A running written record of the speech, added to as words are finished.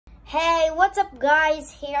Hey, what's up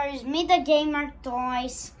guys? Here is me, the Gamer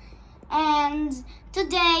Toys, and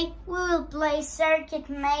today we will play Circuit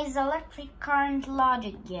Maze Electric Current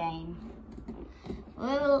Logic game. We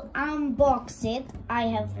will unbox it. I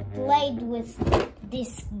have played with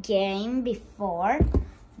this game before.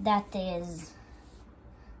 That is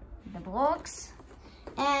the box,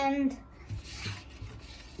 and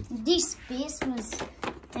this piece was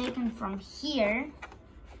taken from here,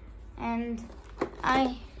 and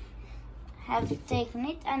I have taken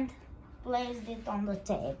it and placed it on the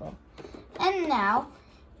table. And now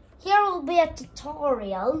here will be a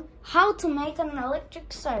tutorial how to make an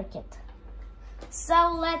electric circuit.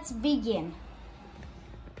 So let's begin.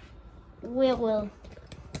 We will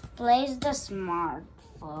place the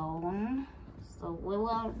smartphone, so we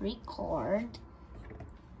will record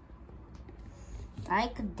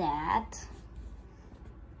like that.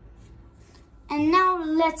 And now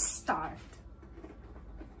let's start.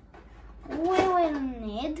 We will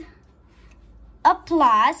need a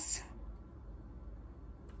plus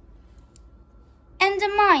and a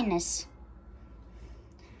minus.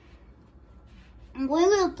 We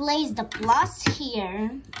will place the plus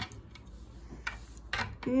here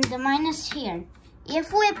and the minus here.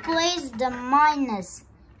 If we place the minus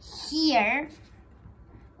here,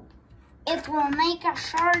 it will make a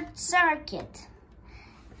short circuit,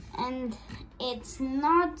 and it's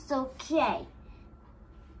not okay.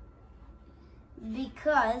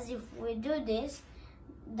 Because if we do this,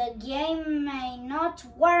 the game may not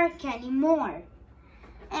work anymore.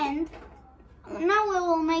 And now we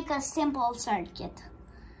will make a simple circuit.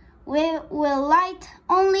 We will light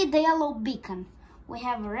only the yellow beacon. We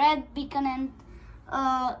have a red beacon and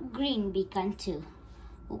a green beacon too.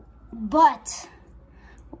 But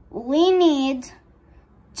we need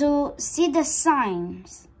to see the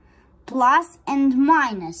signs, plus and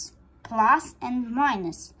minus, plus and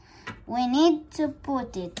minus. We need to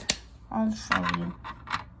put it, I'll show you,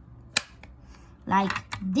 like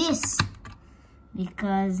this,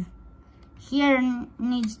 because here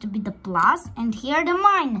needs to be the plus and here the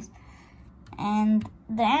minus, and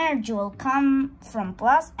the energy will come from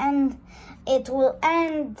plus and it will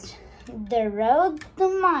end the road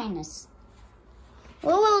to minus.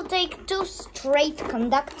 We will take two straight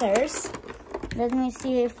conductors. Let me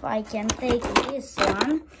see if I can take this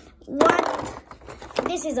one.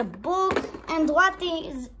 This is a book, and what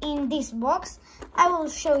is in this box I will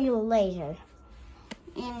show you later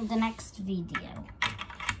in the next video.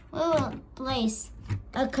 We will place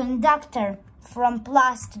a conductor from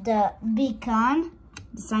plus to the beacon,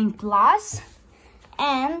 the sign plus,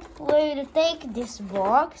 and we will take this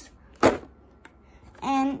box,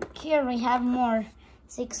 and here we have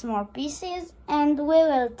 6 more pieces, and we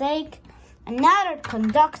will take another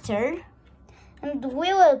conductor and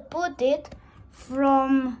we will put it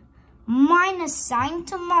from minus sign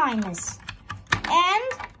to minus.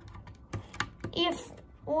 And if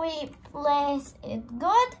we place it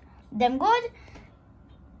good, the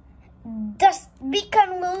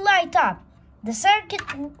beacon will light up. The circuit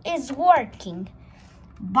is working.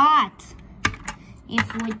 But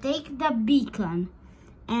if we take the beacon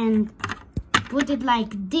and put it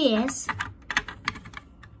like this,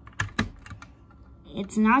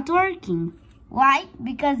 it's not working. Why?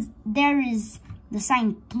 Because there is the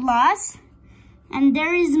sign plus and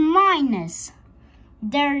there is minus.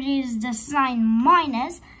 There is the sign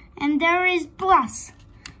minus and there is plus.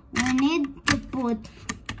 We need to put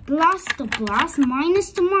plus to plus,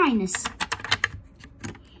 minus to minus.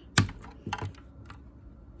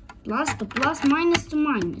 Plus to plus, minus to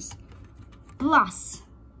minus. Plus.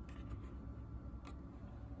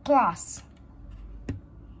 Plus.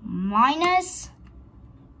 Minus.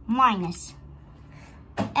 Minus.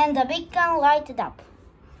 And the beacon lighted up.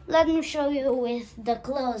 Let me show you with the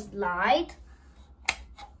closed light.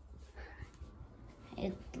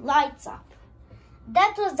 It lights up.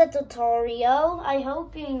 That was the tutorial. I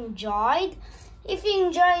hope you enjoyed. If you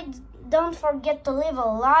enjoyed, don't forget to leave a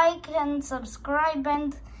like and subscribe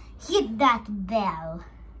and hit that bell.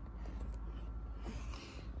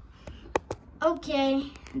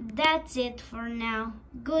 Okay, that's it for now.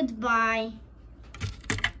 Goodbye.